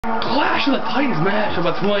Clash of the Titans matchup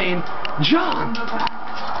between Jon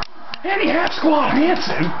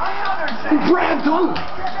Hanson and Brad Dunley.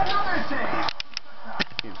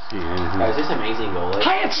 Guys, this amazing goalie.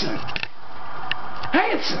 Hanson!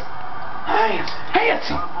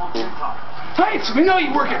 We know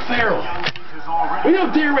you work at Farrell. We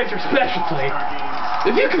know dairy rates are specialty.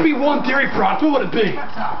 If you could be one dairy product, what would it be?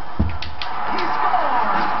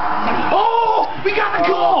 Oh! We got a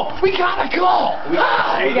goal! We got a goal!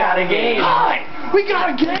 Hi! We got a game! Hi! We got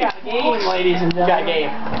a game! We got a game, ladies and gentlemen. We got a game.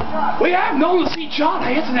 We have known to see Jon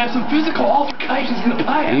Hanson have some physical altercations in the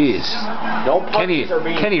past. Jeez. No punches are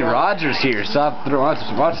being Kenny thrown. Rogers here. Stop. Watch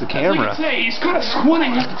the camera. As you can see, he's kind of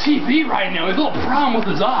squinting at the TV right now. He has a little problem with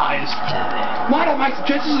his eyes. Might I might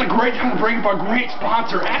suggest this is a great time to bring up our great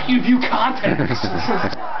sponsor, AccuView Contacts.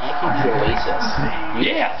 Acupuncture.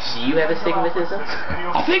 Yes. Do you have astigmatism?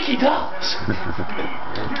 I think he does.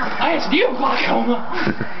 Hanson, do you have glaucoma?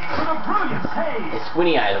 It's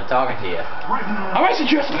squinty eyes, I'm talking to you. I might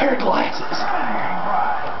suggest a pair of glasses.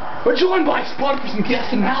 We're joined by Spud for some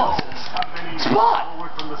guest analysis. Spud!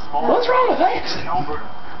 What's wrong with Hanson?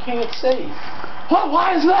 Can't see. What?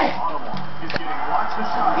 Why is that? He's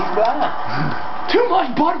blind. Too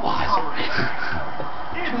much Budweiser.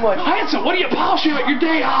 Too much Hanson, what do you polish out your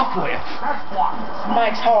day off with?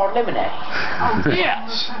 Mike's Hard Lemonade.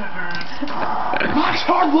 Yes. Mike's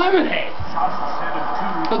Hard Lemonade.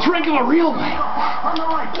 The drink of a real man.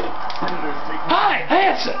 Hi,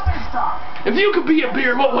 Hanson. If you could be a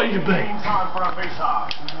beer, what would you be? I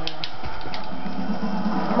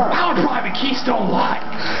would probably be Keystone Light.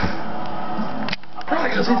 Probably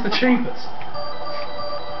because it's the cheapest.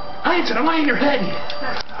 Hanson, am I in your head yet?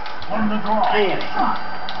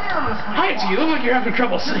 Hanson, you look like you're having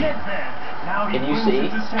trouble seeing. Can you see?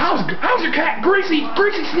 How's your cat? Greasy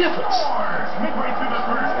Sniffles.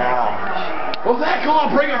 Well, that go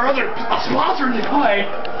on, bring our other sponsor into play.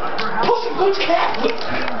 Puss in Boots Cat Food.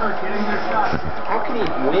 How can he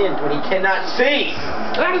win when he cannot see?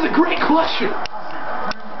 That is a great question.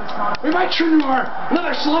 We might turn to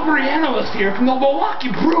another celebrity analyst here from the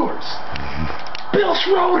Milwaukee Brewers, Bill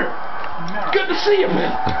Schroeder. Good to see you,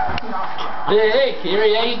 Bill. Hey,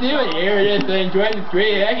 Kerry, how you doing here? Just enjoying this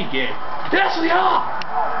great hockey game. Yes, we are.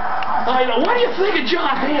 What do you think of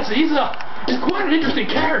Jon Hanson? He's quite an interesting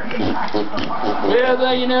character.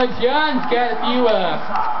 Well, you know, Jon's got a few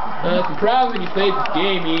some problems when he plays this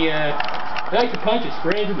game. He likes to punch his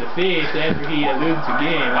friends in the face after he loses a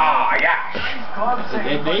game. Oh, yeah.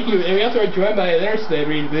 And thank you. And we also are joined by another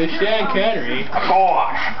celebrity, Sean Connery. Of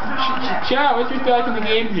course. Sean, what's your thoughts on the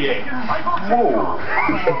game today? Move.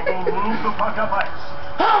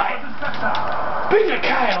 Hi. Speaking of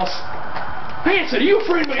cows, Hanson, are you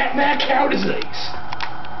afraid of that mad cow disease?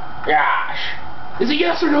 Gosh. Is a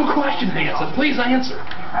yes or no question, Hanson? Please answer. He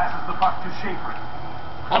passes the puck to Schaefer.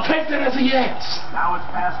 I'll take that as a yes. Now it's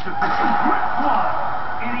passed to Fisher.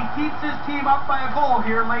 And he keeps his team up by a goal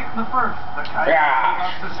here late in the first. The Coyotes Yeah.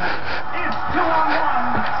 up to center. It's 2-on-1.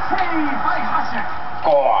 Save by Hasek.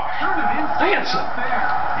 Gosh. Turn it inside Hanson. up there.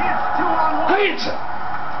 It's 2-on-1.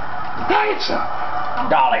 Hanson.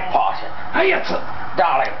 Dolly Parton. Hanson.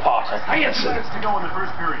 Dolly Parton. Hanson. Minutes to go in the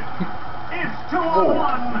first period. It's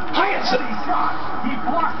 2-on-1. Hanson. Heavy shot. He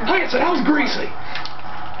blocked it. Hanson, that was greasy.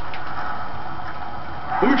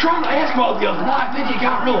 We were trying to ask about the other night, then he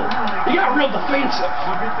got real defensive.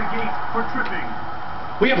 Will hit the gate for tripping.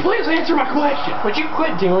 Will you please answer my question? Would you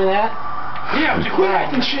quit doing that? Yeah, would you quit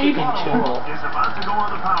acting cheap? Is about to go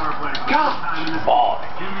on the power play. God,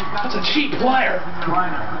 that's a cheap player. But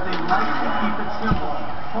they like to keep it simple.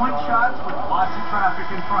 Point shots with lots of traffic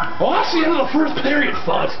in front. Well, that's the end of the first period,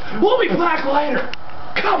 folks. We'll be back later.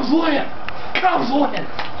 Cubs win. Cubs win.